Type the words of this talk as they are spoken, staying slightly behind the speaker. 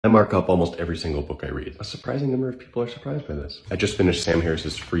I mark up almost every single book I read. A surprising number of people are surprised by this. I just finished Sam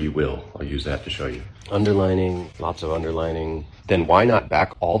Harris's Free Will. I'll use that to show you. Underlining, lots of underlining. Then why not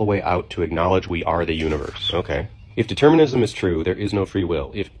back all the way out to acknowledge we are the universe? Okay. If determinism is true, there is no free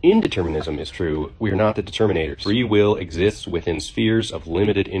will. If indeterminism is true, we are not the determinators. Free will exists within spheres of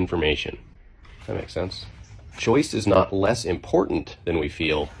limited information. That makes sense. Choice is not less important than we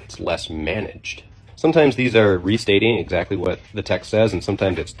feel, it's less managed. Sometimes these are restating exactly what the text says, and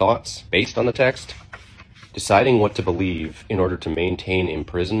sometimes it's thoughts based on the text. Deciding what to believe in order to maintain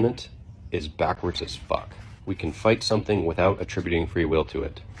imprisonment is backwards as fuck. We can fight something without attributing free will to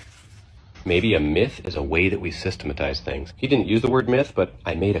it. Maybe a myth is a way that we systematize things. He didn't use the word myth, but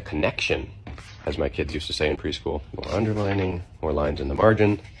I made a connection, as my kids used to say in preschool. More underlining, more lines in the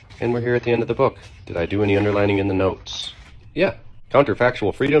margin, and we're here at the end of the book. Did I do any underlining in the notes? Yeah.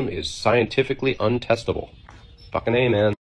 Counterfactual freedom is scientifically untestable. Fucking A, man.